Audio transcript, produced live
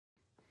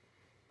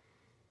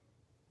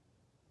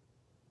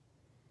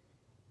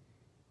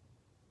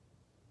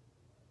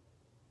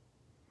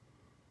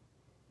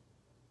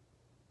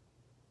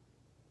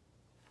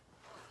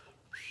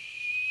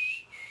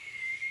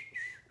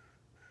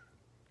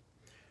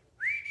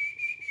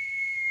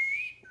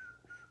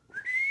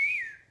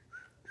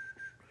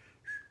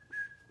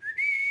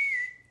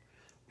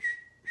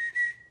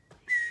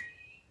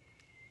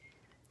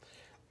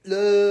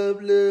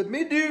love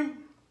me do.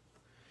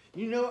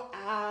 You know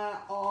I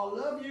all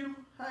love you.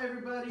 Hi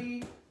everybody.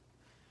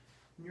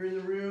 When you're in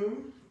the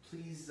room,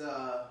 please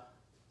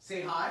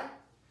say hi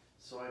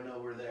so I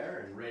know we're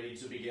there and ready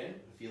to begin.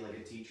 I feel like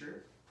a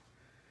teacher.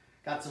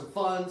 Got some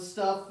fun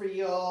stuff for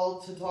y'all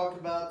to talk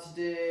about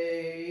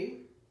today.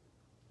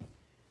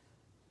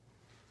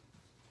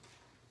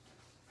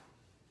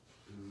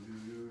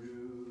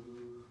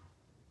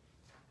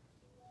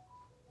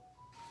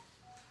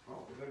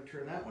 Oh, we better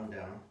turn that one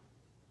down.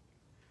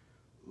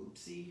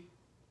 Oopsie.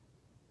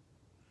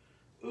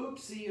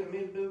 Oopsie, I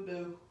made a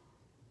boo-boo.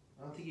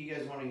 I don't think you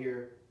guys want to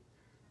hear.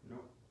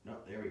 No,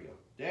 there we go.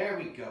 There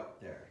we go.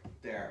 There.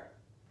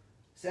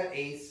 Is that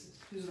Ace?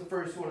 Who's the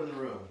first one in the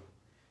room?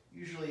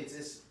 Usually it's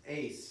this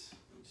Ace.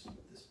 Let me just move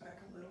this back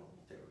a little.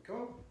 There we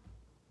go.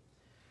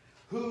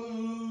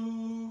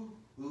 Who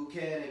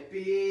can it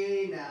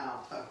be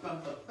now?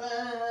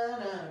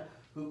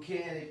 Who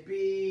can it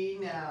be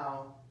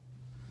now?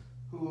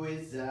 Who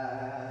is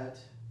that?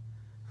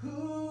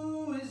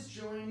 Who is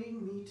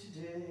joining me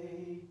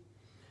today?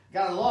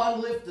 Got a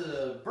long list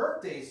of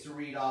birthdays to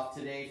read off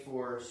today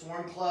for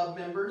Swarm Club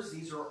members.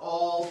 These are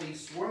all the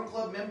Swarm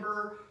Club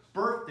member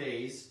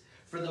birthdays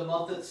for the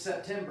month of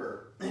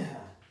September.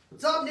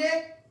 What's up,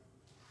 Nick?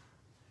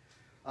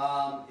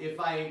 If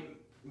I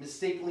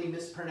mistakenly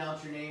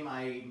mispronounce your name,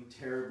 I'm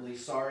terribly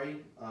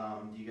sorry.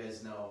 You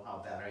guys know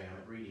how bad I am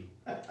at reading.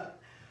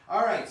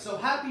 All right, so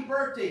happy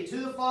birthday to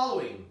the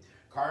following.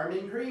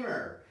 Carmen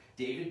Creamer,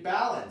 David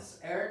Balance,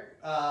 Eric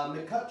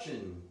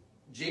McCutcheon,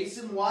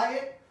 Jason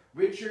Wyatt,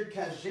 Richard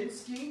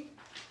Kaczynski,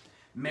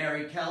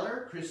 Mary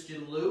Keller,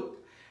 Christian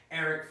Loop,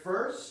 Eric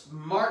First,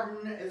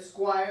 Martin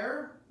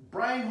Esquire,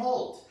 Brian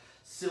Holt,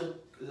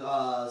 Silacqua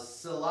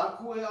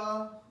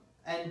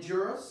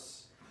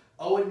Andurus,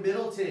 Owen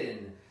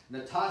Middleton,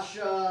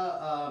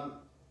 Natasha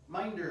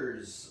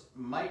Minders,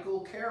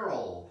 Michael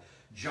Carroll,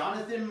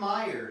 Jonathan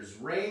Myers,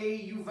 Ray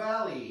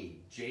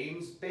Uvalli,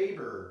 James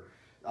Baber,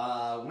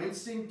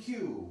 Winston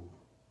Q,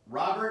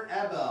 Robert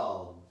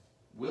Abel,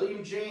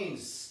 William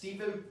James,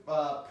 Stephen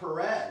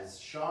Perez,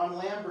 Sean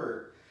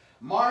Lambert,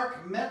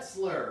 Mark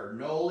Metzler,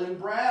 Nolan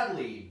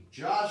Bradley,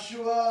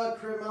 Joshua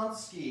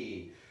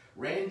Kremonsky,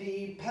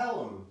 Randy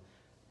Pelham,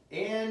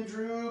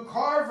 Andrew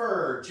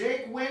Carver,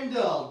 Jake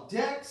Wendell,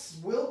 Dex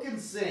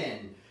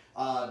Wilkinson,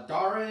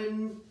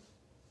 Darren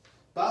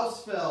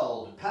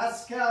Bausfeld,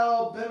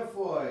 Pascal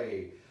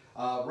Benefoy,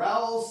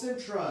 Raul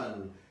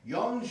Cintron,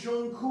 Yong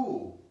Jung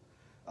Koo,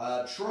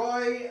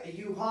 Troy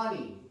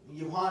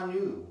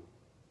Yuhanu.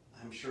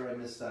 I'm sure I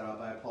messed that up.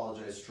 I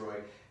apologize,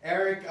 Troy.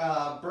 Eric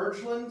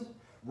Bergland,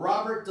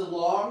 Robert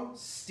DeLong,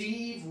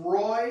 Steve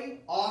Roy,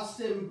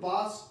 Austin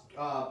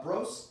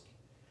Brosk,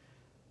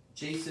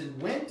 Jason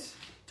Wint,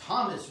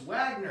 Thomas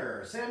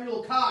Wagner,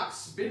 Samuel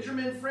Cox,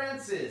 Benjamin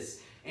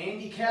Francis,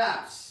 Andy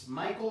Capps,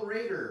 Michael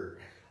Rader,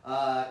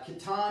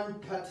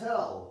 Ketan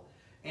Patel,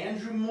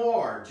 Andrew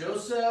Moore,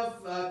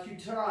 Joseph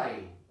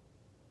Kutai,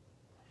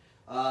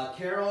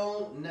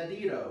 Carol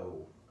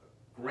Nadito,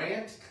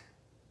 Grant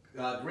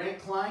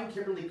Klein,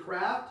 Kimberly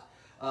Kraft,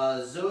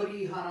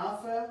 Zodi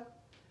Hanafa,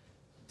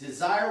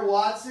 Desire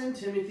Watson,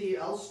 Timothy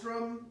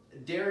Elstrom,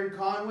 Darren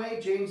Conway,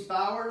 James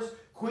Bowers,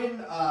 Quinn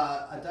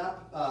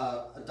Adapica.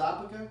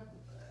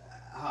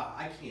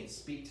 I can't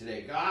speak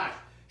today. Gosh.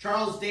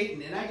 Charles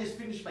Dayton, and I just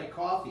finished my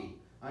coffee.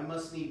 I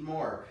must need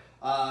more.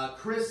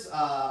 Chris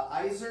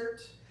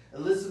Eisert,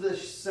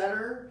 Elizabeth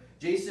Setter,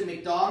 Jason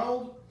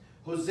McDonald,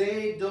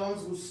 Jose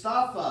Dons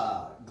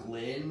Mustafa,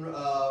 Glenn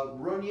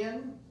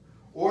Runyon,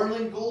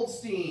 Orlin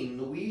Goldstein,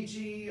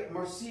 Luigi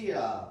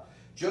Marcia,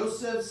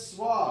 Joseph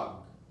Swag,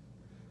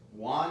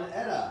 Juan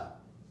Etta,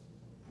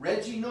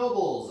 Reggie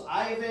Nobles,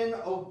 Ivan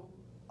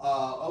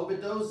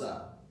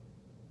Obedoza,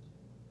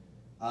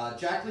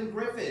 Jacqueline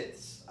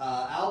Griffiths,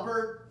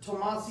 Albert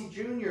Tomasi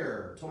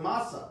Jr.,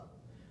 Tomasta,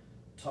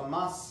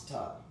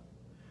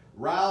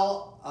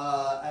 Raul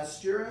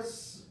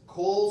Asturis,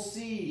 Cole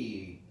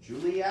C.,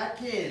 Julie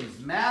Atkins,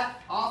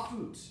 Matt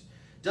Offut,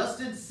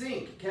 Dustin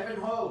Sink, Kevin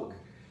Hogue,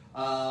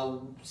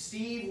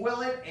 Steve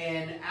Willett,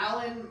 and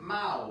Alan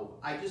Mao.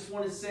 I just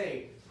want to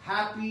say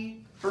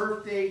happy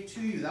birthday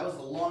to you. That was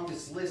the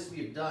longest list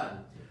we've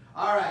done.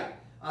 All right,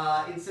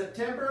 in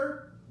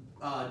September,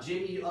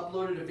 Jimmy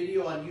uploaded a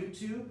video on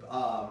YouTube.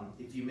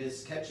 If you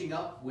missed catching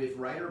up with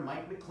writer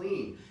Mike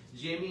McLean,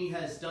 Jimmy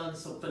has done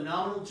some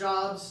phenomenal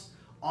jobs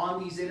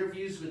on these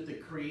interviews with the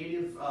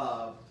creative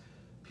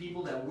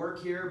people that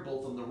work here,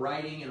 both on the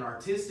writing and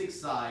artistic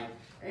side,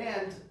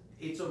 and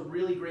it's a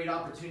really great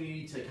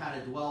opportunity to kind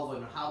of dwell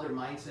on how their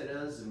mindset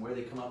is and where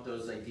they come up with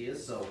those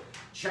ideas, so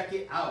check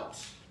it out.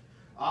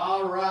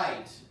 All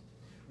right,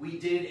 we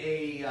did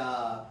a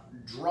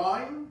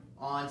drawing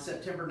on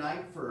September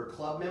 9th for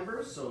club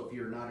members, so if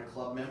you're not a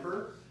club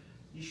member,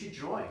 you should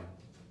join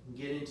and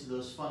get into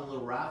those fun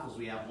little raffles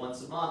we have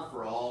once a month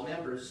for all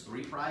members.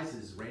 3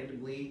 prizes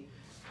randomly.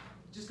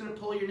 Just going to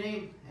pull your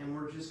name and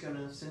we're just going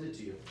to send it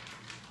to you.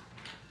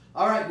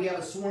 All right, we have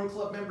a Swarm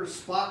Club member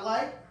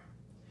spotlight.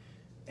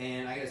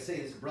 And I gotta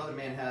say, this brother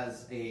man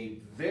has a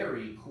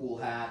very cool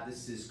hat.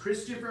 This is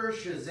Christopher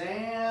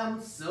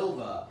Shazam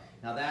Silva.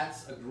 Now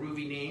that's a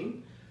groovy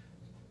name.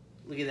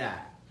 Look at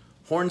that.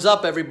 Horns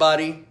up,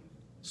 everybody.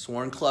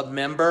 Sworn Club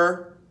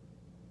member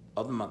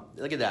of the month.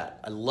 Look at that.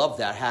 I love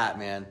that hat,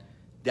 man.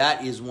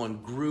 That is one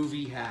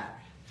groovy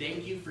hat.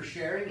 Thank you for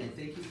sharing, and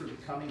thank you for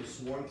becoming a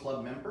Sworn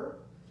Club member.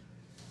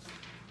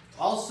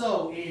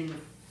 Also, in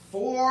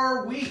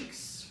 4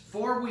 weeks,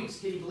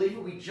 can you believe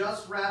it? We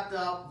just wrapped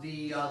up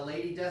the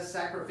Lady Death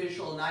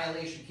Sacrificial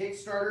Annihilation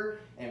Kickstarter,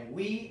 and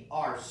we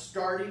are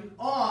starting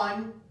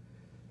on,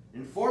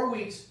 in 4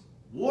 weeks,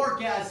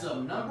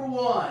 Wargasm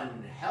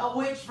 #1, Hell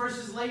Witch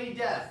versus Lady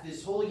Death.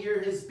 This whole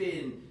year has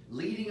been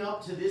leading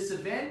up to this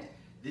event.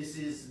 This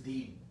is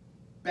the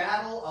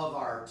battle of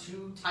our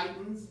two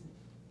titans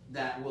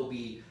that will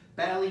be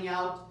battling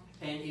out,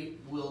 and it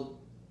will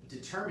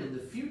determine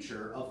the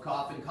future of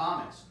Coffin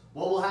Comics.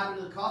 What will happen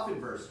to the Coffin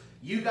verse?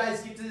 You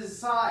guys get to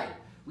decide.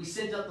 We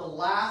sent up the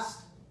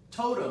last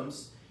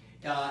totems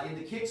in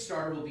the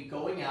Kickstarter will be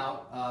going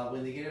out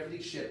when they get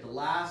everything shipped. The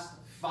last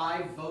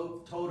 5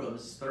 vote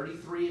totems,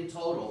 33 in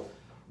total,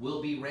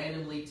 will be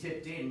randomly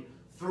tipped in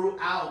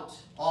throughout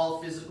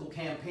all physical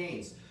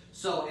campaigns.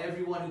 So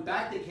everyone who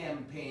backed the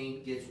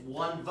campaign gets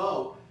 1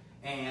 vote,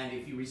 and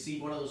if you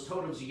receive one of those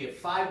totems, you get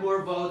 5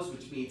 more votes,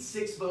 which means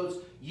 6 votes.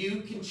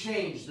 You can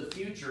change the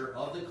future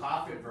of the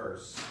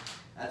Coffinverse.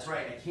 That's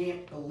right, I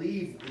can't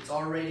believe it's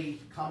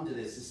already come to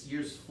this. This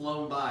year's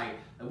flown by.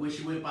 I wish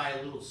it went by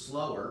a little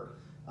slower.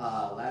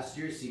 Last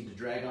year seemed to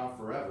drag on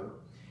forever.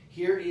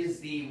 Here is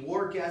the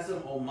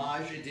Wargasm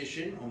Homage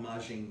Edition,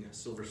 homaging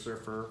Silver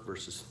Surfer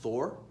versus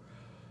Thor.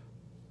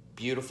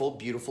 Beautiful,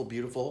 beautiful,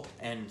 beautiful.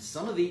 And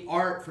some of the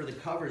art for the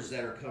covers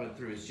that are coming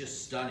through is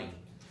just stunning.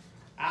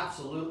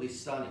 Absolutely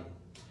stunning.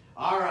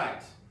 All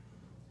right.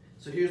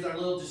 So here's our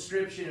little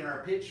description and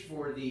our pitch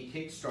for the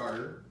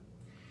Kickstarter.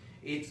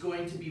 It's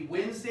going to be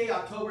Wednesday,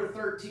 October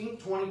 13th,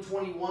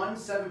 2021,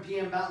 7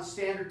 p.m. Mountain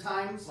Standard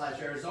Time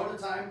 / Arizona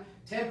time,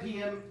 10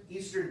 p.m.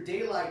 Eastern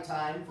Daylight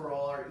Time for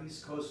all our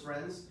East Coast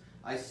friends.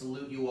 I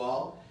salute you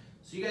all.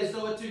 So you guys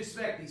know what to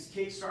expect. These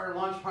Kickstarter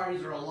launch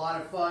parties are a lot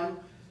of fun.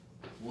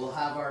 We'll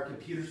have our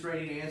computers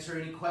ready to answer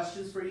any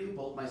questions for you.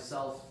 Both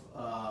myself,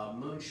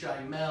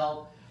 Moonshine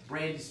Mel,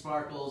 Brandy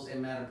Sparkles,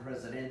 and Madam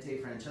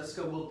Presidente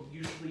Francesca will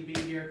usually be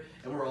here,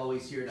 and we're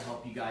always here to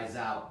help you guys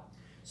out.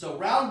 So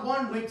round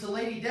 1 went to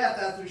Lady Death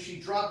after she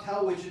dropped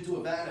Hell Witch into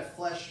a vat of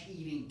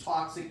flesh-eating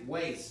toxic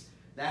waste.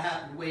 That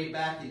happened way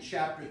back in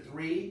Chapter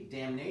 3,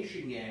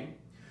 Damnation Game.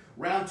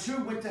 Round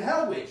 2 went to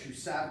Hell Witch, who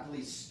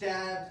savagely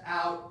stabbed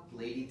out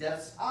Lady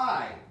Death's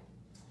eye.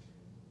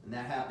 And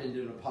that happened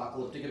in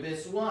Apocalyptic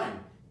Abyss 1.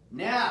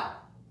 Now,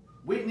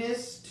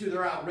 witness to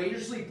their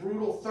outrageously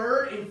brutal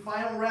 3rd and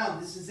final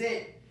round. This is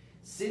it.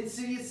 Sin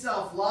City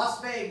itself, Las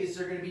Vegas,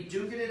 they're going to be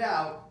duking it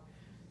out.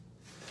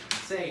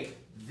 Say,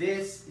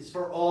 this is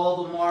for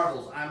all the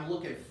marbles. I'm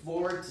looking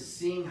forward to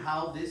seeing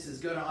how this is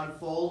going to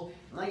unfold.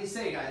 And like I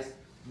say, guys,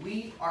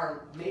 we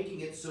are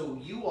making it so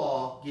you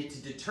all get to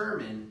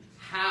determine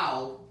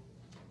how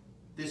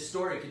this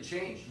story can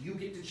change. You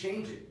get to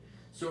change it.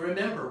 So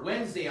remember,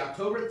 Wednesday,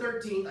 October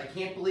 13th, I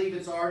can't believe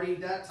it's already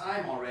that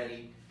time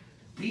already.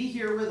 Be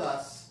here with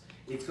us.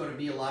 It's going to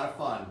be a lot of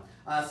fun.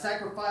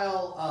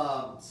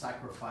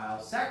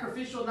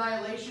 Sacrificial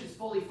Annihilation is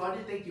fully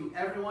funded. Thank you,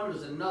 everyone. It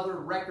was another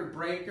record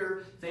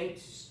breaker.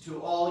 Thanks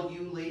to all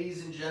you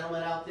ladies and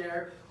gentlemen out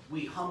there.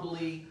 We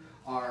humbly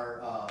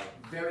are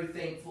very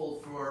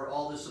thankful for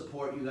all the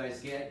support you guys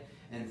get.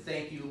 And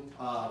thank you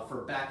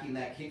for backing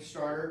that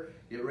Kickstarter.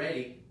 Get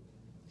ready,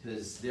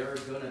 because they're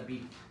going to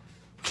be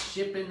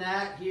shipping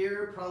that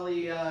here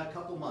probably a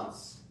couple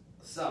months.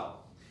 So,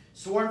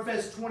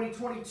 Swornfest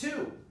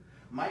 2022.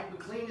 Mike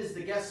McLean is the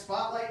guest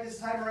spotlight this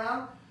time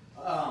around.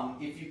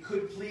 If you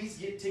could please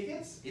get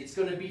tickets, it's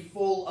going to be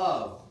full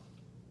of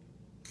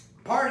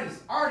parties,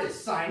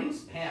 artists,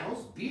 signings,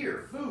 panels,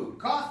 beer, food,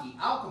 coffee,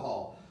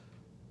 alcohol,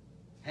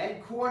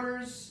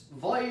 headquarters,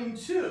 volume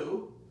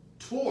 2,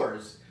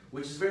 tours,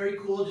 which is very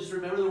cool. Just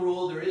remember the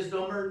rule, there is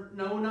no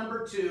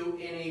number 2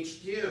 in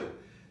HQ.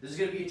 There's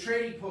going to be a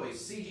trading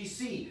post,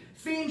 CGC,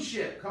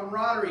 fiendship,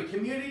 camaraderie,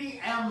 community,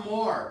 and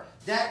more.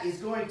 That is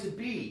going to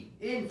be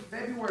in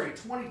February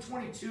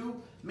 2022.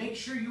 Make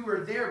sure you are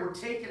there. We're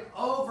taking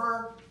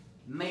over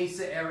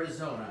Mesa,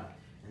 Arizona.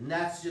 And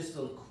that's just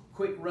a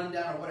quick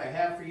rundown of what I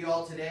have for you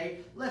all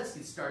today. Let's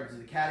get started to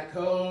the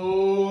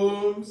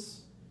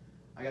catacombs.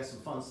 I got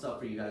some fun stuff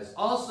for you guys.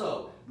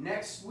 Also,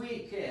 next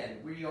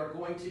weekend, we are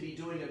going to be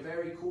doing a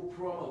very cool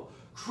promo.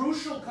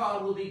 Crucial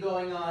Con will be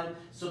going on,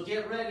 so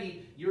get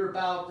ready. You're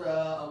about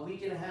a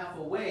week and a half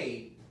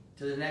away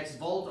to the next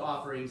Vault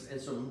offerings and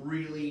some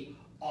really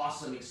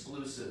awesome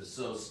exclusives.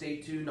 So stay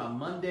tuned. On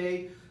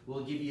Monday,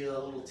 we'll give you a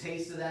little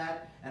taste of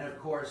that. And of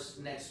course,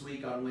 next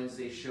week on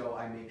Wednesday's show,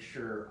 I make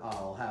sure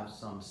I'll have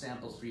some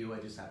samples for you. I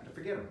just happen to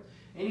forget them.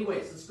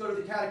 Anyways, let's go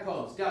to the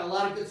catacombs. Got a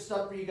lot of good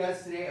stuff for you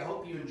guys today. I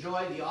hope you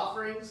enjoy the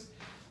offerings.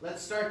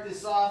 Let's start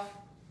this off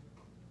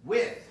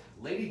with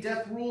Lady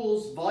Death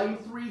Rules, Volume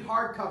 3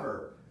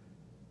 hardcover.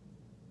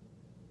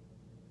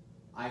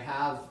 I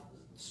have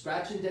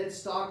scratch and dent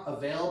stock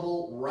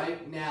available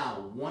right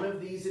now. One of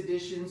these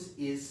editions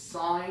is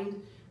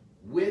signed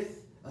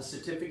with a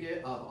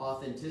certificate of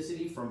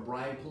authenticity from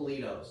Brian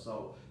Pulido.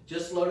 So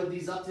just loaded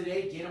these up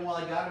today. Get them while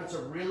I got them. It's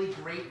a really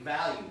great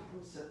value.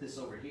 Let's set this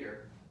over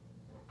here.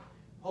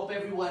 Hope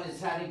everyone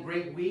has had a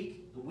great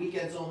week. The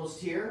weekend's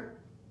almost here.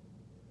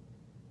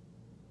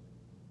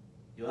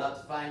 You'll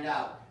have to find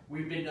out.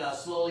 We've been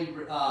slowly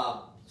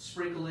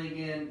sprinkling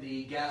in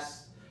the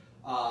guests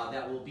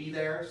that will be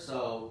there,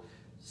 so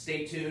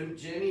stay tuned.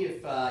 Jimmy,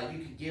 if you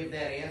could give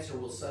that answer,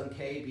 will Sun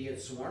K be at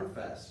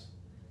Swarmfest?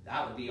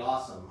 That would be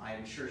awesome.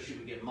 I'm sure she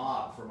would get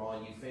mobbed from all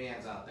you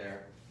fans out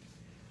there.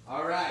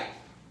 All right.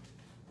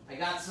 I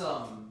got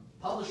some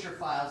publisher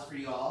files for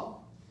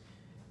y'all.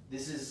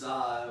 This is,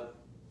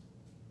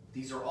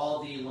 these are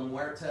all the La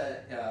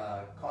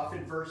Muerta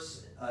Coffin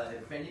Verse,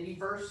 Infinity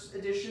Verse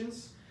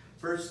editions.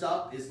 First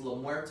up is La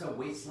Muerta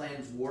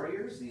Wastelands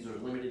Warriors. These are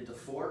limited to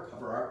 4,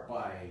 cover art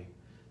by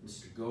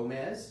Mr.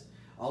 Gomez.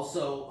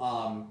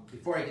 Also,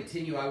 before I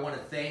continue, I want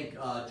to thank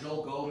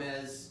Joel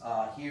Gomez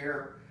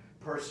here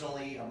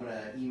personally. I'm going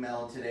to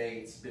email him today.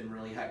 It's been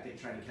really hectic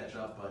trying to catch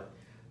up, but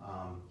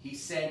he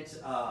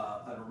sent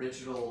an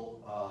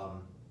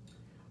original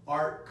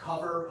art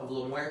cover of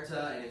La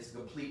Muerta, and it's a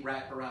complete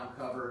wraparound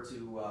cover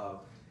to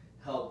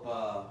help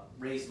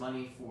raise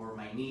money for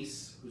my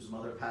niece, whose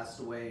mother passed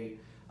away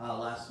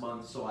last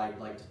month, so I'd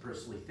like to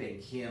personally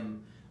thank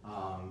him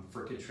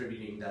for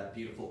contributing that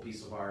beautiful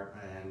piece of art,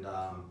 and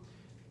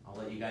I'll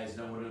let you guys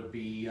know when it'll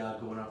be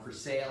going up for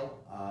sale.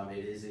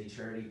 It is a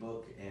charity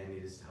book, and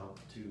it is to help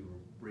to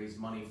raise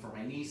money for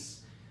my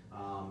niece.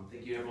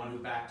 Thank you everyone who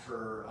backed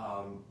her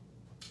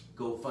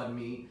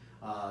GoFundMe.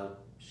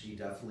 She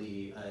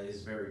definitely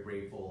is very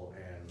grateful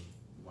and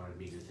wanted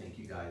me to thank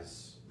you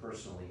guys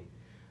personally.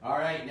 All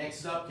right,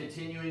 next up,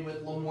 continuing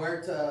with La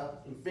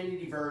Muerta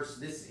Infinity Verse,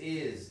 this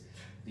is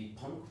the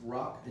Punk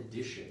Rock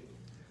Edition.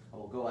 I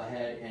will go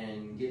ahead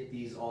and get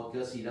these all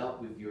gussied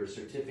up with your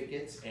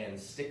certificates and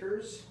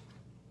stickers.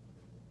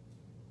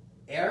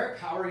 Eric,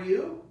 how are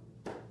you?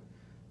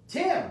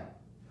 Tim,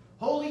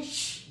 holy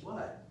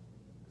what?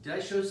 Did I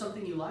show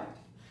something you liked?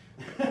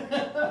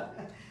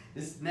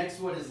 This next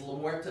one is La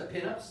Muerta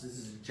Pinups. This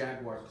is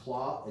Jaguar's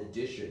Claw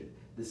Edition.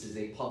 This is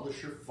a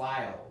publisher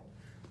file.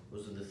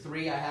 Those are the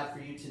 3 I have for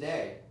you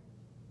today.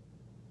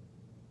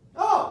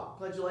 Oh,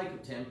 glad you like them,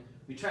 Tim.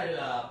 We try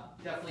to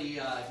definitely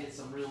get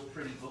some real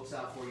pretty books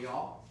out for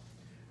y'all.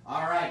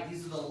 All right,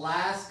 these are the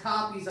last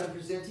copies I'm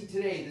presenting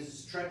today. This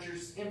is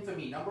Treacherous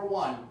Infamy,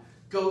 #1,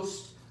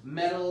 Ghost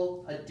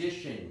Metal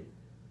Edition.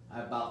 I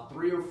have about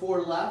 3 or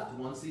 4 left.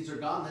 Once these are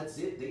gone, that's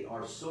it. They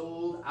are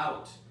sold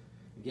out.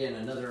 Again,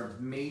 another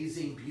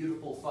amazing,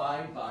 beautiful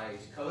find by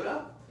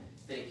Dakota.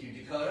 Thank you,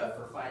 Dakota,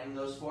 for finding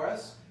those for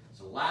us.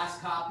 So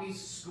last copies,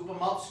 scoop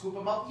them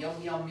up,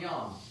 yum, yum,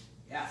 yum.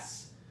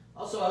 Yes.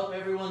 Also, I hope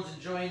everyone's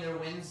enjoying their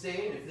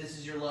Wednesday, and if this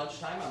is your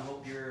lunchtime, I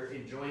hope you're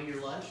enjoying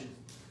your lunch and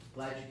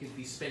glad you could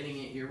be spending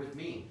it here with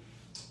me.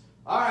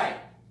 All right,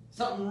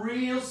 something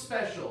real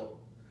special.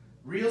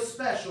 Real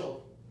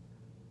special.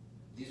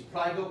 These will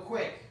probably go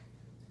quick.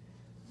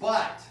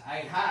 But I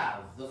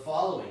have the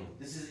following.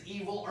 This is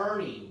Evil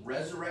Ernie,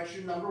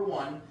 Resurrection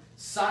 #1,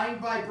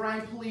 signed by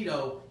Brian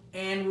Pulido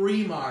and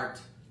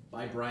remarked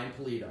by Brian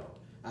Pulido.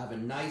 I have a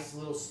nice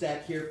little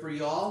stack here for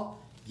y'all.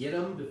 Get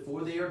them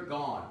before they are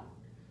gone.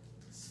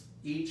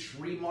 Each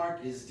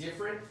remark is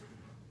different.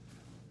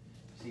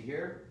 See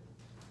here?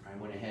 I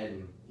went ahead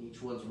and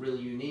each one's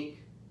really unique.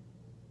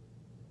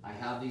 I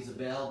have these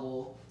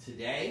available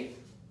today.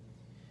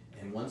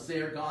 And once they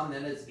are gone,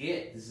 then it's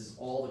it. This is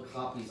all the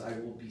copies I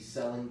will be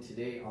selling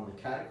today on the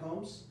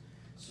Catacombs.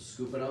 So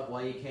scoop it up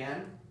while you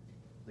can.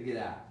 Look at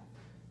that.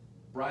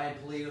 Brian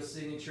Pulido's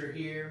signature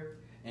here.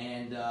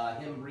 And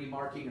him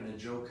remarking on a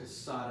Joe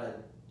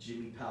Quesada,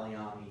 Jimmy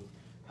Palmiotti.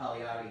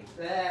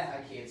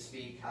 I can't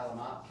speak.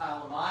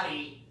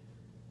 Palmiotti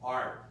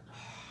art.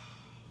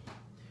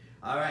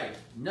 All right.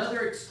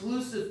 Another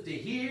exclusive to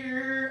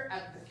here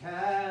at the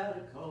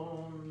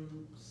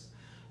Catacombs.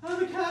 At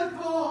the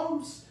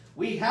Catacombs.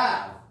 We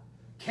have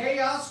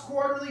Chaos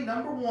Quarterly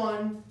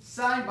 #1,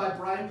 signed by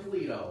Brian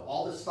Pulido.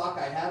 All the stock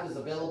I have is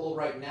available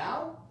right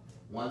now.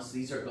 Once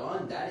these are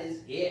gone, that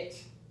is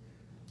it.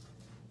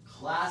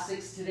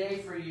 Classics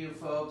today for you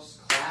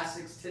folks.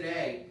 Classics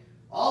today.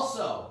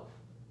 Also,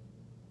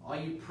 all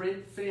you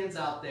print fans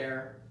out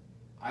there,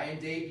 I am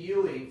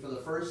debuting for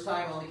the first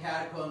time on the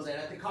Catacombs and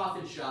at the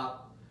Coffin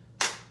Shop.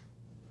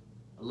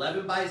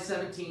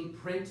 11x17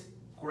 print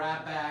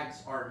grab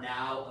bags are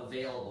now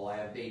available. I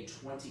have made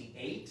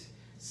 28.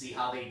 See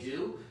how they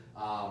do.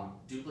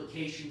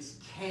 Duplications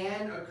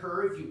can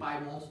occur if you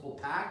buy multiple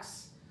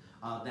packs.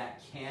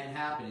 That can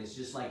happen. It's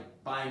just like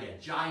buying a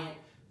giant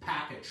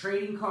pack of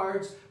trading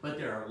cards, but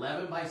there are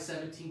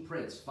 11x17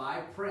 prints.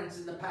 5 prints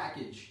in the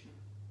package.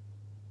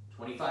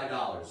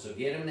 $25. So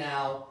get them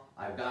now.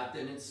 I've got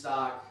them in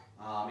stock.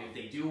 If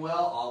they do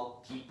well,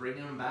 I'll keep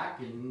bringing them back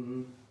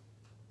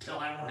until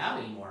I don't have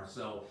any more.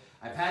 So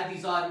I've had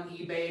these on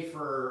eBay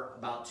for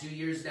about 2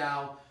 years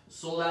now.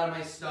 Sold out of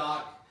my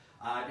stock.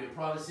 I've been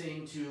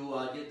promising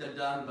to get them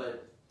done,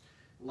 but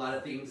a lot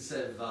of things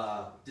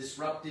have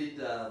disrupted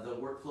the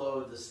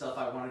workflow of the stuff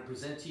I want to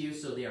present to you,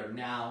 so they are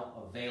now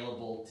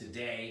available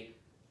today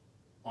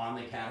on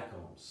the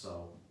Catacombs.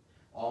 So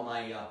all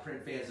my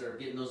print fans that are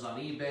getting those on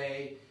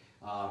eBay,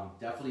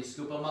 definitely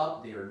scoop them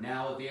up. They are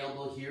now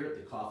available here at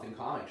the Coffin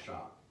Comics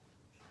shop.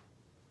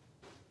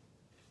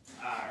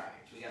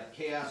 Alright, we got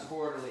the Chaos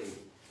Quarterly.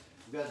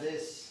 We got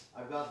this,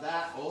 I've got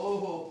that.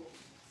 Oh,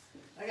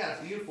 I got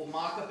a beautiful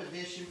mock-up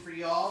edition for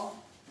y'all.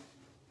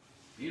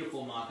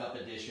 Beautiful mock-up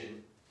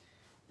edition.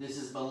 This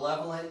is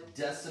Malevolent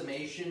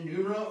Decimation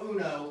Numero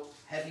Uno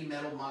Heavy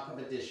Metal Mock-up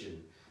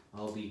edition.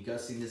 I'll be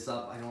gussing this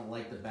up. I don't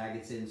like the bag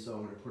it's in, so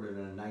I'm going to put it in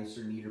a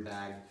nicer, neater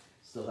bag.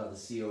 Still have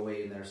the COA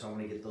in there, so I'm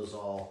going to get those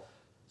all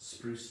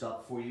spruced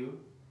up for you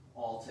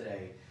all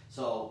today.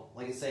 So,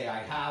 like I say, I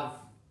have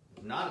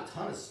not a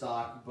ton of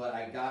stock, but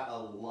I got a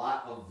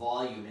lot of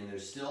volume, and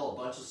there's still a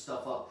bunch of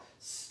stuff up,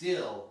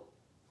 still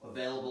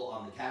available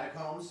on the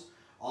Catacombs.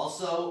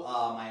 Also,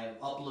 I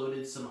have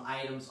uploaded some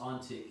items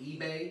onto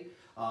eBay,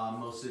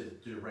 most of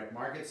the direct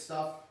market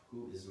stuff.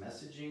 Who is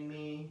messaging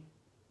me?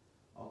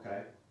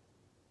 Okay.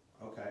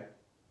 Okay.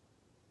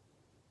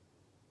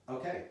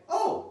 Okay.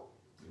 Oh!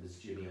 It was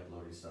Jimmy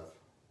uploading stuff.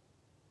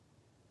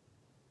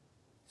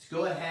 So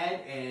go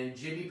ahead, and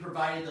Jimmy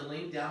provided the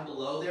link down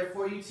below there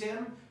for you,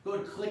 Tim. Go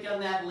and click on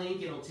that link,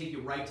 and it'll take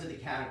you right to the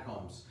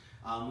Catacombs.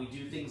 We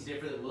do things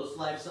different than most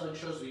live selling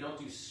shows. We don't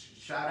do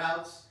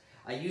shout-outs.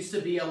 I used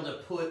to be able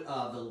to put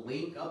the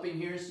link up in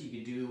here so you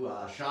could do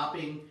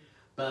shopping,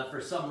 but for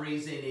some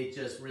reason it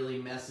just really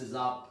messes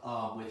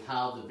up with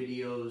how the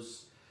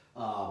videos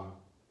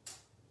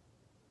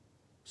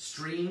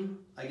stream,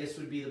 I guess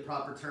would be the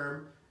proper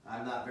term.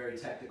 I'm not very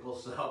technical,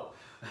 so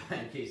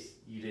in case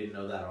you didn't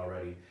know that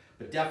already.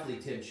 But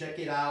definitely, Tim, check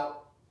it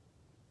out.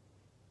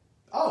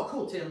 Oh,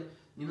 cool, Tim.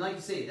 And like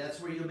you say, that's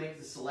where you make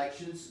the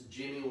selections.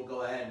 Jimmy will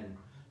go ahead and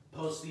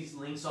post these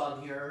links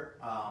on here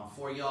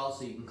for y'all,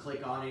 so you can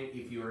click on it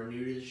if you are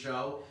new to the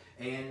show.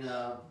 And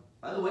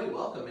by the way,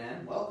 welcome,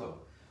 man. Welcome.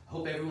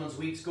 Hope everyone's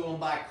week's going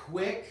by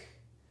quick.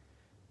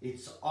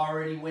 It's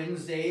already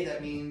Wednesday.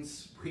 That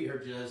means we are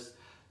just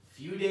a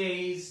few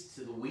days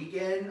to the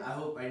weekend. I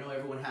know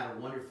everyone had a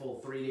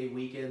wonderful 3-day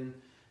weekend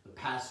the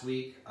past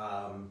week.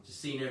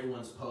 Just seeing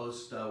everyone's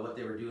post what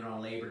they were doing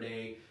on Labor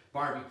Day,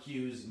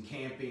 barbecues and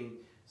camping.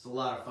 It's a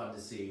lot of fun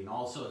to see. And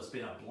also, it's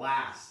been a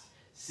blast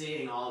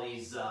seeing all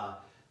these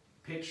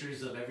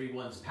pictures of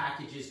everyone's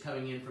packages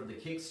coming in from the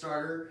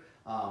Kickstarter.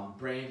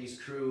 Brandy's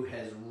crew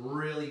has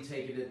really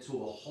taken it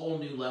to a whole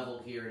new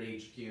level here at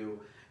HQ,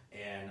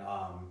 and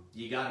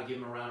you got to give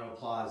them a round of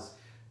applause.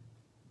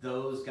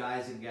 Those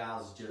guys and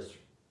gals just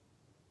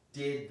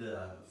did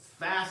the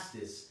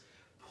fastest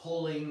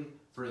pulling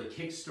for the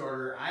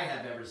Kickstarter I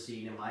have ever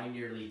seen in my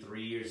nearly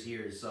 3 years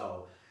here.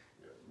 So,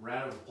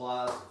 round of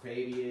applause for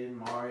Fabian,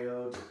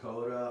 Mario,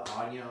 Dakota,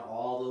 Anya,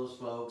 all those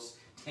folks,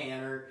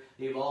 Tanner.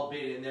 They've all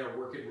been in there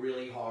working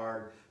really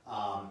hard.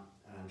 And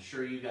I'm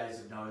sure you guys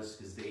have noticed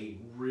because they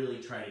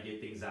really try to get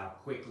things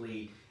out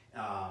quickly,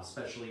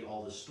 especially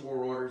all the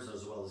store orders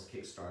as well as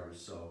Kickstarters.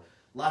 So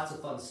lots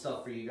of fun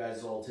stuff for you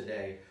guys all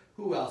today.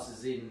 Who else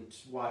is in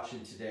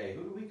watching today?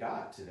 Who do we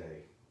got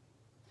today?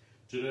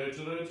 Today.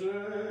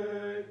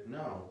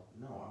 No,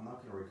 I'm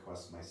not going to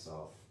request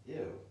myself.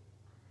 Ew.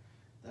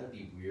 That'd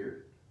be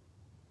weird.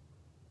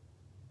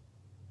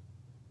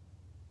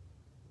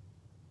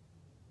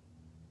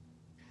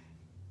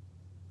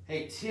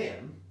 Hey,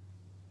 Tim,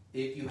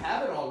 if you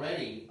haven't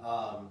already,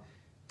 I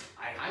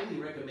highly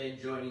recommend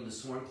joining the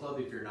Sworn Club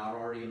if you're not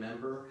already a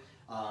member.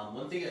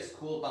 One thing that's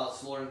cool about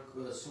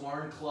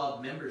Sworn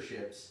Club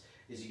memberships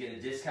is you get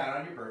a discount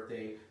on your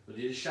birthday. We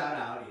did a shout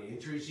out. It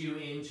enters you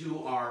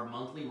into our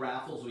monthly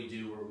raffles we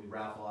do, where we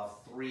raffle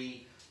off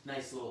 3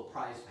 nice little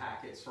prize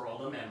packets for all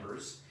the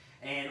members.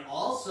 And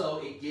also,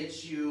 it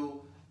gets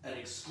you an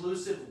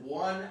exclusive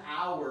 1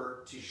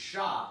 hour to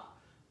shop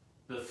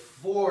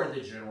before the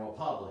general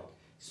public,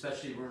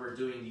 especially when we're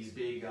doing these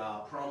big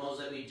promos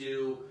that we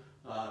do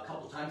a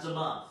couple times a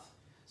month.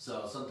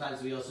 So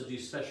sometimes we also do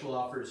special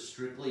offers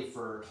strictly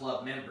for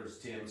club members,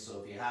 Tim.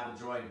 So if you haven't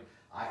joined,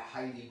 I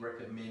highly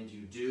recommend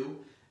you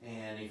do.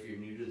 And if you're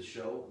new to the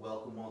show,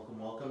 welcome, welcome,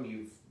 welcome.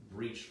 You've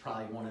reached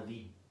probably one of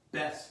the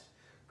best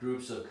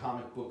groups of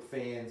comic book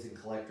fans and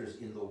collectors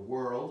in the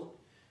world.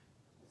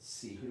 Let's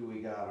see, who do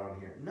we got on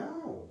here?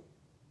 No.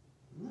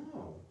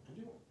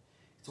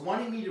 It's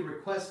wanting me to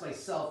request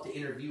myself to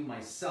interview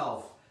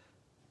myself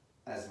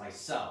as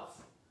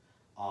myself.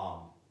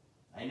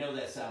 I know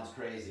that sounds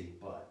crazy,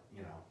 but,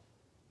 you know.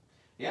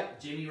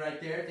 Yep, Jimmy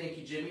right there. Thank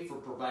you, Jimmy, for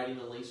providing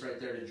the links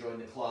right there to join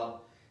the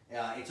club.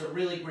 It's a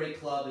really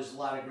great club. There's a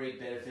lot of great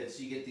benefits.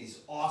 You get these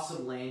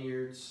awesome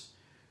lanyards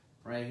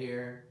right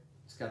here.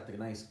 It's got the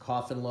nice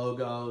Coffin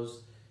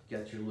logos. You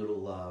got your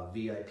little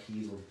VIP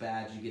little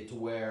badge you get to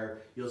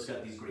wear. You also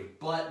got these great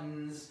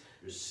buttons.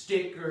 There's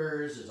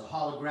stickers. There's a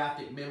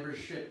holographic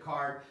membership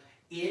card.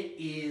 It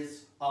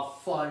is a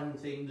fun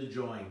thing to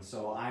join.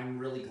 So I'm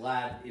really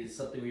glad it's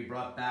something we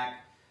brought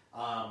back.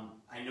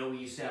 I know we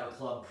used to have a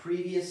club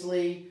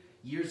previously.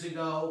 years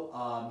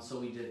ago, so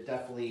we did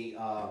definitely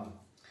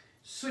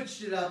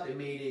switched it up and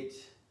made it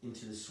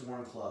into the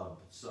Sworn Club.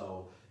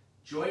 So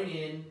join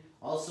in.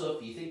 Also,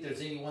 if you think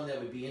there's anyone that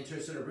would be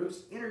interested in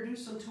groups,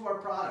 introduce them to our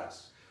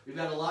products. We've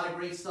got a lot of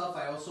great stuff.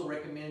 I also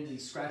recommend the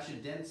Scratch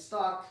and Dent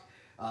stock.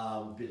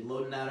 Been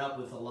loading that up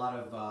with a lot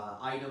of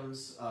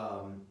items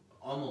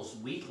almost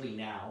weekly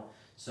now.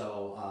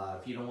 So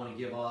if you don't want to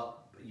give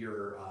up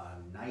your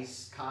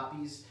nice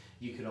copies,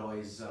 you can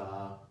always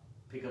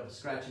pick up a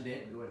Scratch and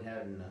Dent and go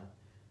ahead and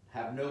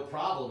have no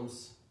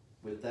problems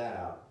with that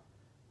out.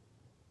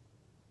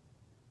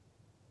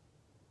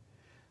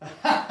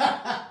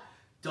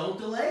 Don't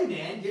delay,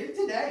 man. Get it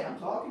today. I'm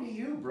talking to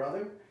you,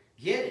 brother.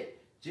 Get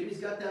it. Jimmy's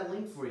got that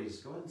link for you.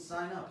 Just go ahead and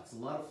sign up. It's a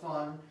lot of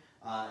fun.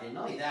 And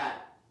not only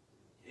that,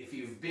 if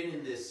you've been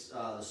in this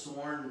the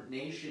Sworn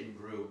Nation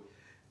group,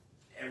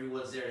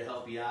 everyone's there to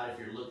help you out if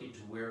you're looking to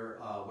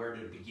where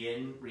to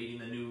begin reading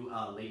the new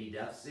Lady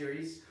Death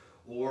series,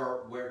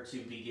 or where to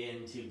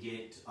begin to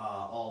get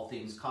all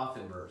things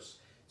Coffinverse.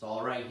 It's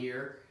all right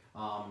here.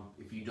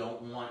 If you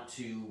don't want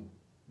to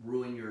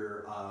ruin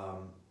your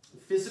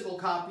physical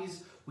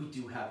copies, we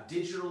do have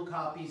digital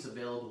copies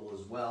available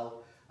as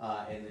well,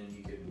 and then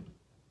you can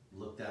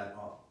look that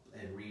up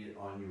and read it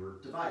on your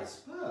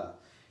device.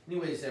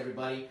 Anyways,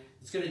 everybody,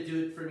 it's going to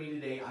do it for me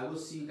today. I will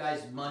see you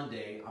guys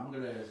Monday. I'm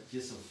going to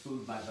get some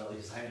food in my belly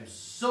because I am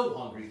so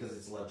hungry because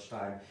it's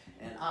lunchtime,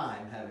 and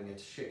I'm having a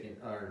chicken,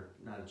 or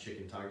not a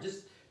chicken taco,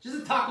 just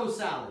a taco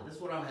salad. That's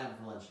what I'm having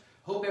for lunch.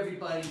 Hope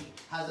everybody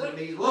has an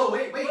amazing... Whoa,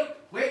 wait.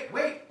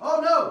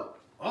 Oh, no.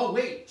 Oh,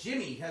 wait.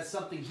 Jimmy has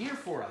something here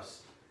for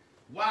us.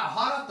 Wow,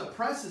 hot off the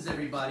presses,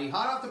 everybody.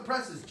 Hot off the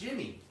presses.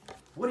 Jimmy,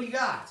 what do you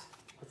got?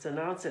 Let's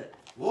announce it.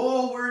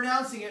 Whoa, we're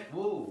announcing it.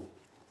 Whoa.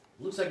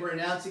 Looks like we're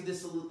announcing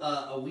this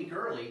a week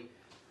early,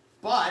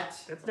 but...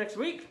 It's next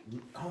week.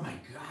 Oh my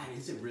God,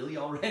 is it really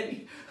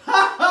already?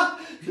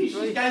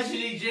 You guys should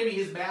see Jimmy.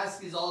 His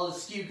mask is all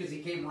askew because he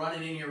came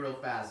running in here real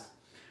fast.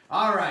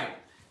 All right,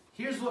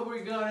 here's what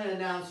we're going to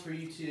announce for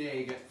you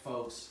today,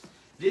 folks.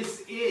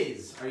 This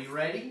is, are you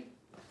ready?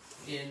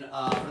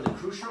 For the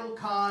Crucial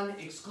Con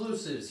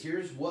exclusives,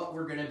 here's what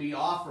we're going to be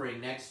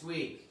offering next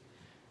week.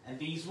 And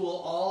these will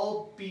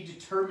all be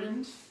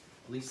determined,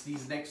 at least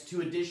these next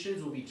two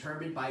editions will be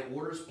determined by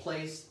orders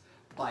placed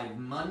by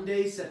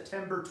Monday,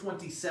 September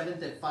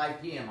 27th at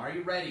 5 p.m. Are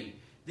you ready?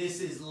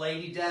 This is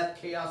Lady Death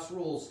Chaos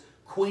Rules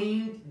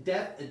Queen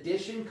Death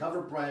Edition,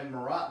 covered by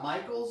Marat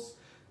Michaels,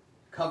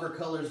 cover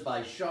colors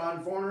by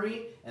Sean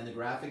Fornery, and the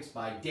graphics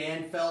by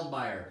Dan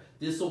Feldmeyer.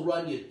 This will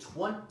run you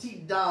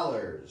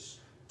 $20.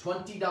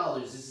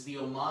 $20. This is the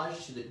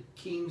homage to the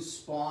King's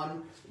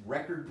Spawn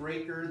record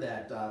breaker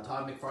that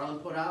Todd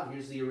McFarlane put out.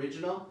 Here's the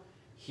original.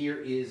 Here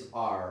is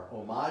our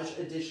homage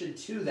edition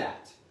to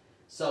that.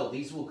 So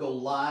these will go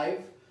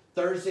live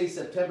Thursday,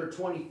 September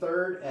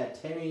 23rd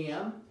at 10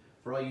 a.m.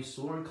 For all you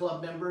Sworn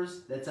Club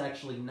members, that's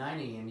actually 9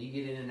 a.m. You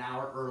get in an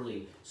hour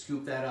early.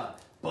 Scoop that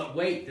up. But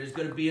wait, there's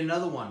going to be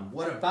another one.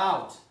 What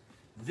about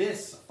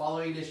this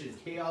following edition?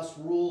 Chaos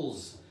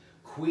Rules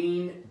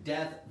Queen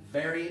Death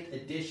Variant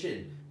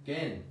Edition.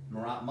 Again,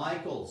 Marat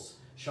Michaels,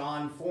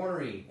 Sean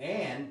Fornery,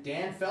 and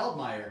Dan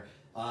Feldmeyer.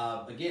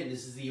 Again,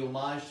 this is the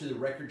homage to the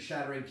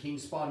record-shattering King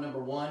Spawn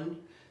 #1,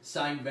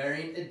 signed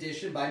variant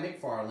edition by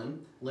McFarlane,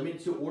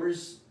 limited to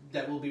orders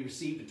that will be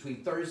received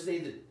between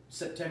Thursday,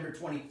 September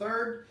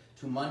 23rd,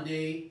 to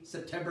Monday,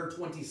 September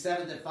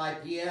 27th at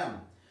 5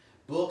 p.m.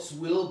 Books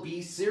will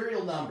be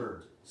serial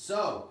numbered.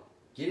 So,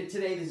 get it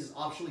today. This is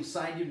optionally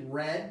signed in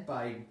red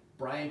by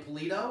Brian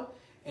Pulido,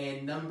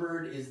 and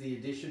numbered is the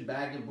edition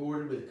bagged and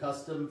boarded with a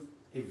custom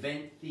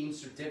event-themed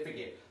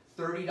certificate.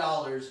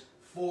 $30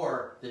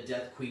 for the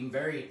Death Queen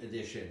Variant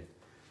Edition.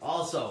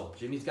 Also,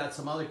 Jimmy's got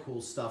some other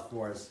cool stuff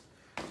for us.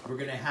 We're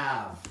going to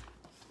have,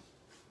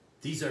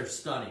 these are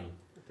stunning.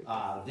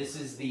 This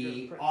is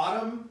the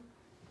Autumn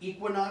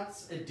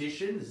Equinox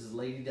Edition. This is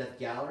Lady Death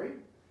Gallery.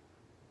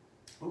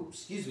 Oh,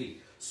 excuse me.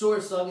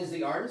 Sora Sung is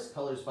the artist.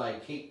 Colors by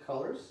Kate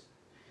Colors.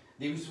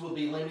 These will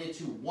be limited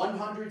to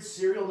 100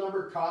 serial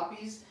number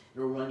copies. It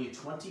will run you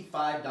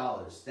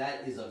 $25.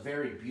 That is a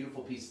very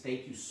beautiful piece.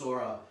 Thank you,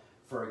 Sora,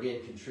 for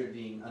again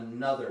contributing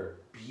another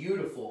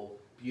beautiful,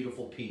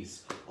 beautiful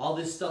piece. All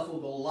this stuff will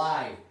go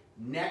live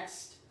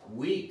next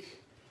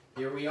week.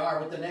 Here we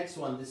are with the next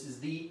one. This is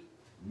the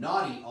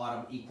Naughty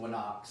Autumn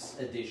Equinox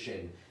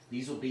Edition.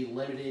 These will be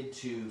limited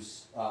to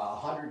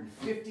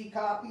 150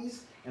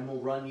 copies and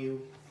will run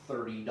you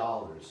 $30.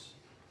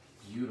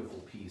 Beautiful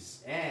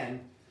piece. And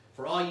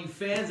for all you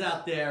fans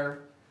out there,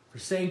 for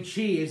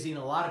Shang-Chi, I've seen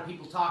a lot of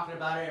people talking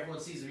about it. Everyone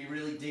seems to be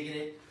really digging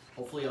it.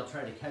 Hopefully I'll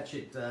try to catch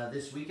it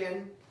this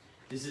weekend.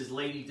 This is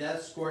Lady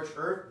Death Scorched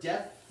Earth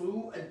Death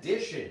Fu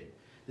Edition.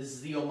 This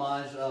is the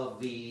homage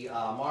of the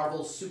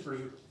Marvel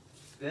Special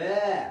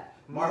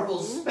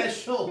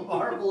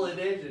Marvel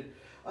Edition.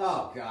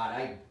 Oh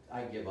God,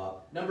 I give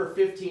up. Number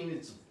 15,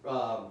 it's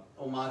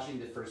homaging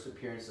the first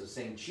appearance of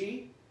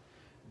Shang-Chi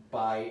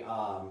by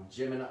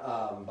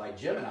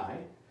Gemini.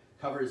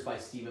 Cover is by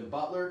Stephen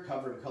Butler.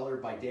 Cover and color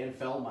by Dan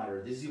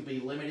Feldmeyer. These will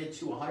be limited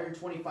to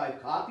 125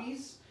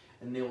 copies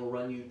and they will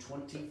run you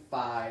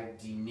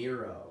 25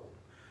 dinero.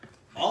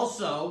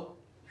 Also,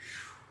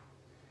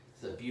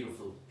 it's a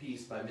beautiful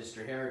piece by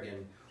Mr.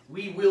 Harrigan.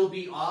 We will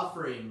be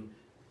offering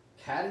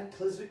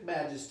Cataclysmic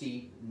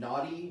Majesty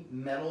Naughty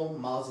Metal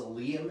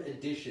Mausoleum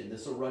Edition.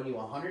 This will run you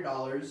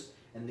 $100,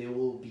 and there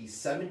will be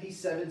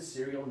 77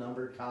 serial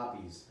numbered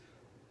copies.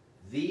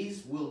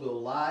 These will go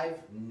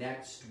live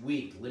next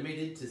week,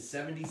 limited to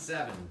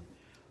 77.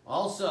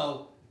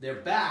 Also, they're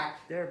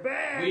back. They're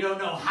back. We don't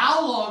know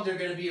how long they're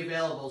going to be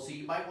available, so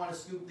you might want to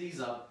scoop these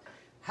up.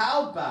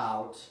 How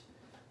about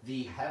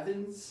the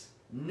Heavens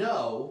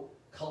No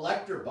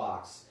collector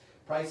box?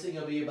 Pricing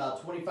will be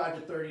about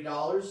 $25 to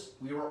 $30.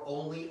 We were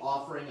only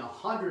offering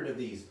 100 of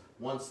these.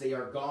 Once they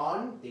are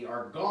gone, they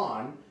are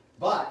gone.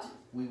 But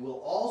we will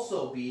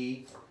also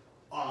be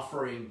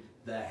offering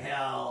the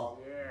Hell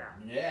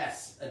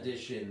Yes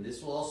edition.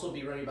 This will also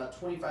be running about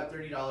 $25,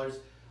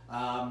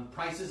 $30.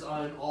 Prices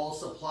on all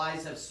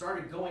supplies have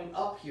started going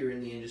up here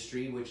in the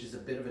industry, which is a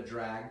bit of a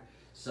drag.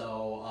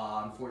 So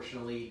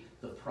unfortunately,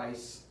 the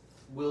price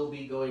will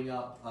be going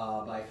up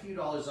by a few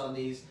dollars on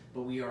these,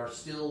 but we are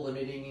still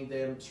limiting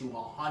them to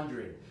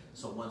 100.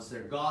 So once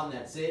they're gone,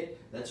 that's it.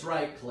 That's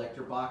right,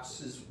 collector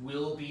boxes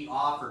will be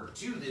offered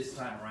 2 this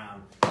time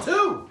around.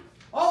 2!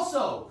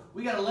 Also,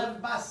 we got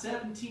 11 by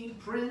 17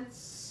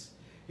 prints.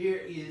 Here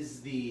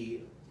is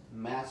the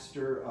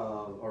Master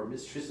of, or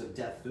Mistress of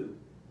Death Food.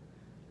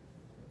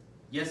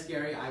 Yes,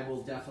 Gary, I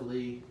will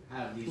definitely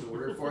have these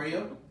ordered for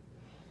you.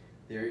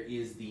 There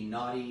is the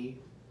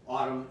Naughty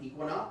Autumn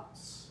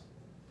Equinox.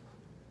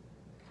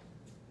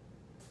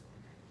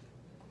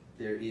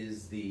 There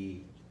is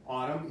the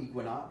Autumn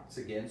Equinox.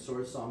 Again,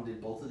 Sword of Song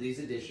did both of these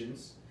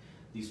editions.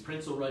 These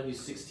prints will run you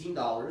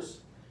 $16.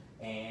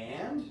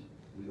 And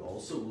we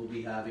also will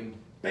be having,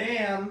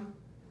 bam,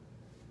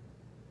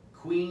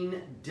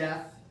 Queen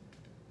Death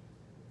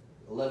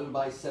 11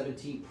 by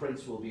 17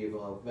 prints will be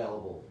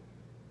available.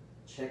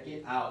 Check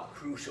it out.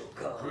 Crucial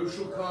Con.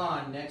 Crucial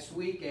Con next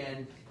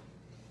weekend.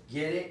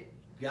 Get it.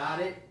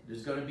 Got it.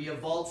 There's going to be a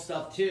vault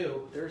stuff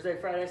too. Thursday,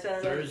 Friday,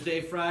 Saturday.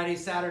 Thursday, Friday,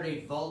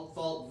 Saturday. Vault,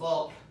 vault,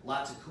 vault.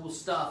 Lots of cool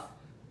stuff.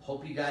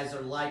 Hope you guys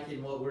are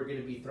liking what we're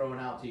going to be throwing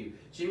out to you.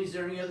 Jimmy, is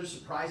there any other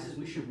surprises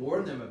we should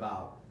warn them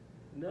about?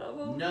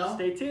 No. No?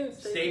 Stay tuned.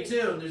 Stay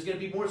tuned. There's going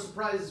to be more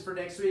surprises for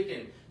next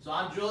weekend. So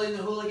I'm Julian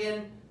the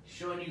Hooligan,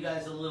 showing you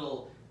guys a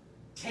little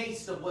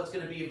taste of what's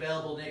going to be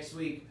available next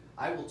week.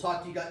 I will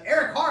talk to you guys.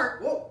 Eric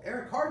Hart. Whoa,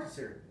 Eric Hart is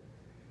here.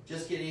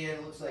 Just getting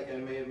in. Looks like I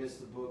may have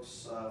missed the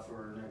books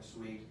for next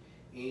week.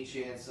 Any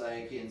chance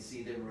I can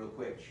see them real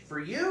quick? For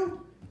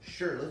you?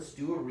 Sure, let's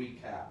do a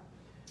recap.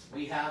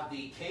 We have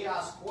the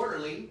Chaos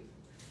Quarterly,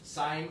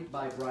 signed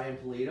by Brian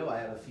Pulido. I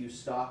have a few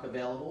stock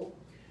available.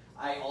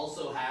 I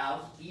also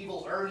have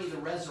Evil Ernie the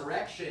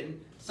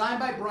Resurrection, signed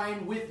by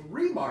Brian with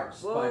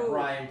remarks by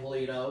Brian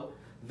Pulido.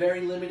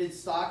 Very limited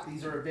stock.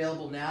 These are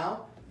available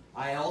now.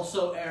 I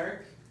also,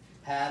 Eric,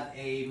 have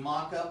a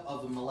mock-up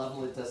of the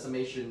Malevolent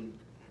Decimation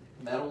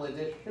Metal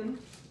Edition.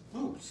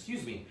 Ooh,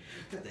 excuse me.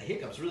 Got the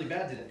hiccups really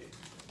bad today.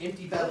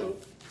 Empty belly.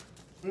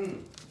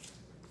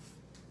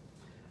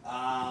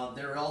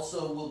 There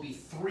also will be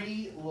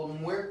 3 La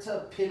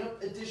Muerta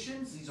pinup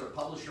editions. These are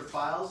publisher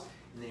files,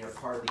 and they are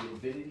part of the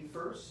Infinity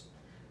First.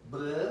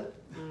 Blah.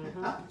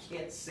 I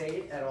can't say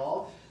it at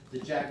all. The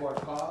Jaguar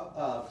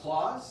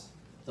Claws,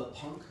 the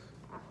Punk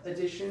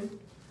edition,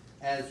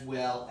 as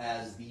well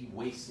as the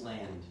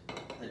Wasteland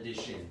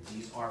edition.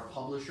 These are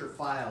publisher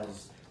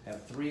files. I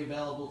have 3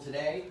 available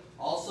today.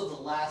 Also,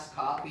 the last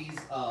copies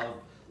of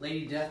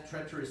Lady Death,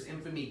 Treacherous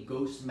Infamy,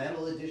 Ghost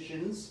Metal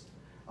editions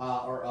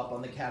are up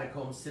on the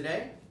Catacombs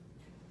today.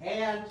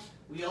 And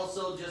we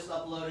also just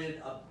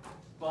uploaded a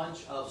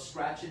bunch of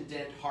scratch and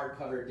dent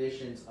hardcover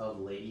editions of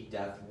Lady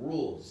Death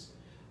Rules.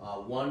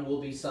 1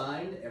 will be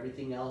signed,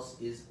 everything else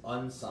is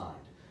unsigned.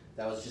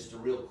 That was just a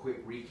real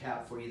quick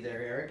recap for you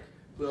there, Eric.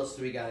 Who else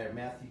do we got here?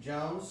 Matthew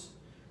Jones.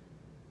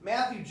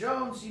 Matthew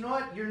Jones, you know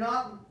what? You're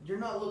not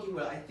looking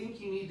well. I think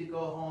you need to go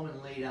home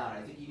and lay down.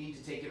 I think you need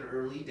to take an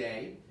early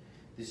day.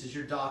 This is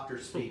your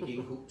doctor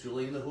speaking,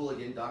 Julian the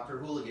Hooligan, Dr.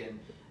 Hooligan,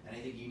 and I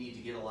think you need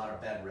to get a lot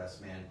of bed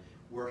rest, man.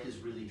 Work is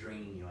really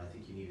draining you. I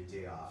think you need a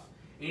day off.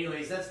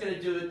 Anyways, that's going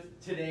to do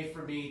it today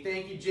for me.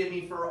 Thank you,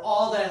 Jimmy, for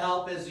all the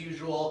help as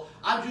usual.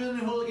 I'm Julian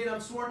the Hooligan.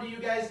 I'm sworn to you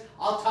guys.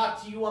 I'll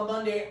talk to you on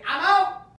Monday. I'm out!